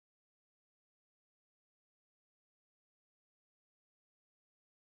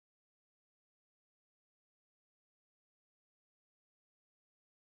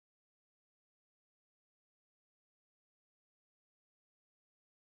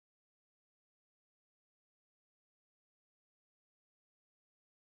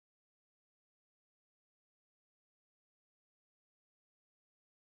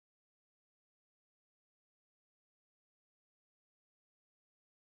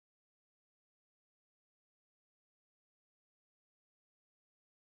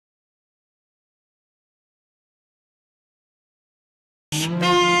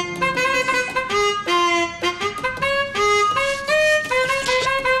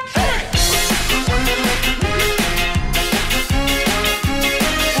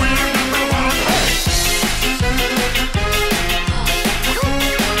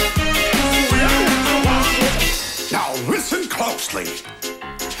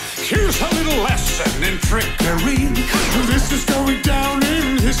Here's a little lesson in trickery. This is going down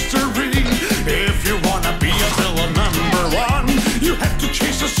in history. If you wanna be a villain #1, you have to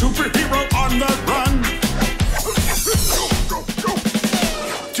chase a superhero on the run.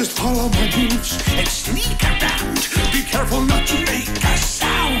 Just follow my moves and sneak around. Be careful not to make a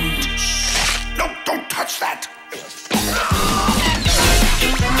sound. No, don't touch that.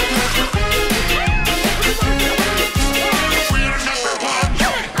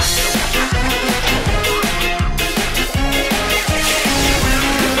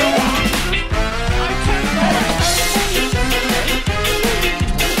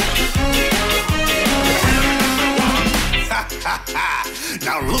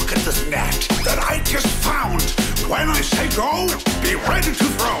 Now look at this net that I just found. When I say go, be ready to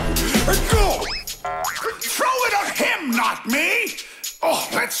throw. Go! Throw it at him, not me! Oh,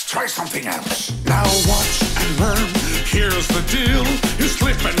 let's try something else. Now watch and learn. Here's the deal. You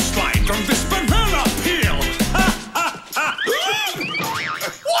slip and slide on this banana peel.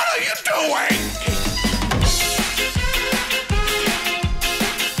 What are you doing?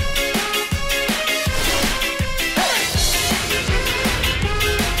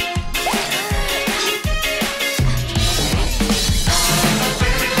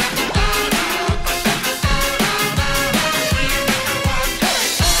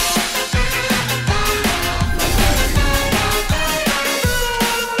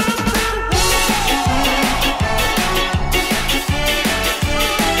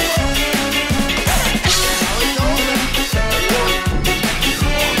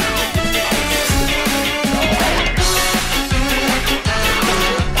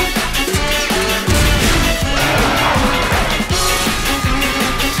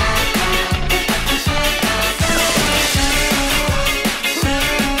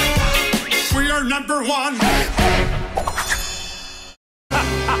 #1.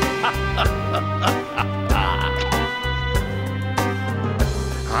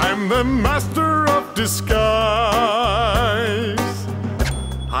 I'm the master of disguise.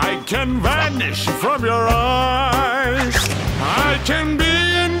 I can vanish from your eyes. I can be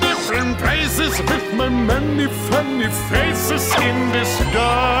in different places with my many funny faces in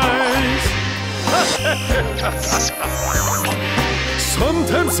disguise.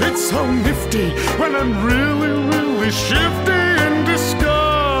 Sometimes it's so nifty when I'm really shifty in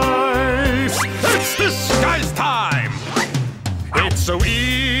disguise. It's disguise time! It's so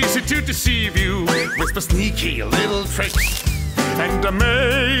easy to deceive you with the sneaky little tricks and to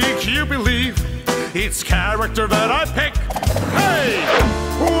make you believe it's character that I pick. Hey!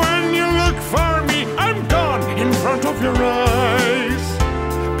 When you look for me, I'm gone in front of your eyes.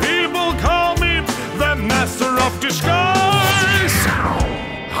 People call me the master of disguise.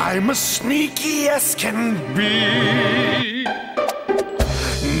 I'm as sneaky as can be.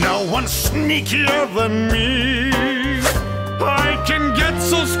 No one's sneakier than me. I can get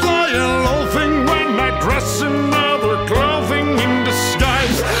so sly and loathing when I dress in other clothing in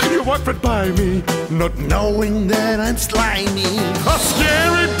disguise. You walk right by me, not knowing that I'm slimy. A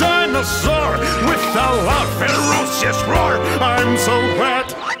scary dinosaur with a loud ferocious roar. I'm so bad,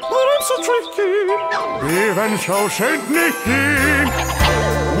 but I'm so tricky, even so sneaky.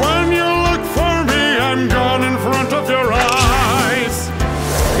 When you look for me, I'm gone in front of your eyes.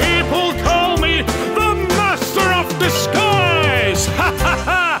 People call me the master of disguise. Ha ha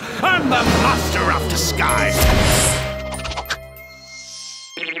ha! I'm the master of disguise.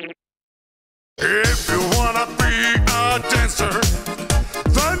 If you wanna be a dancer,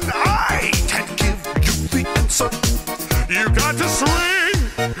 then I can give you the answer. You got to swing,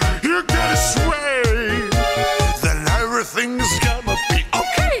 you gotta sway, then everything's gonna be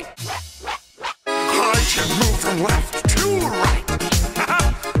okay. I can move from left to right,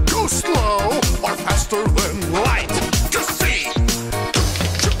 go slow or faster than light. To see,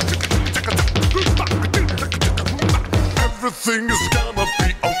 everything is gonna be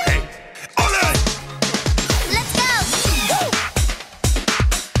okay.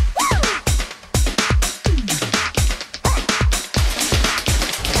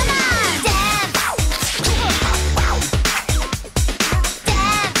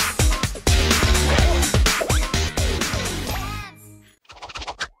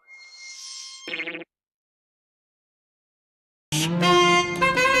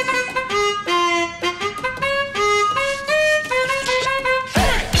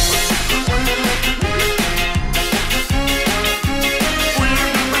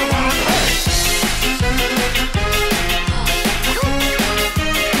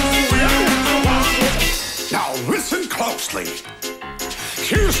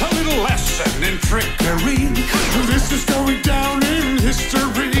 Here's a little lesson in trickery. This is going down in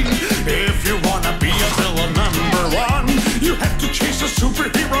history.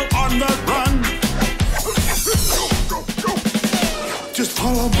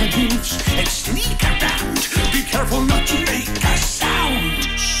 moves and sneak around. Be careful not to make a sound.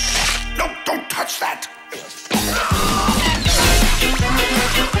 No, don't touch that.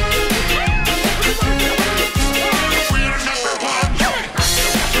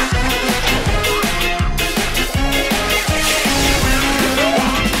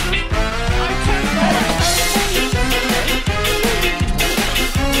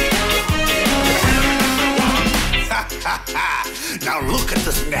 Now look at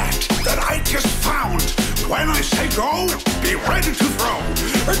this net that I just found. When I say go, be ready to throw.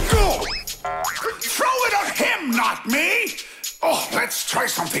 Go! Throw it at him, not me! Oh, let's try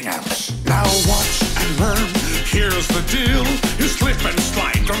something else. Now watch and learn. Here's the deal. You slip and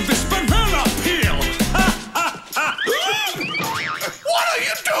slide on this banana peel. What are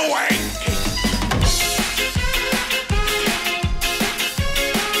you doing?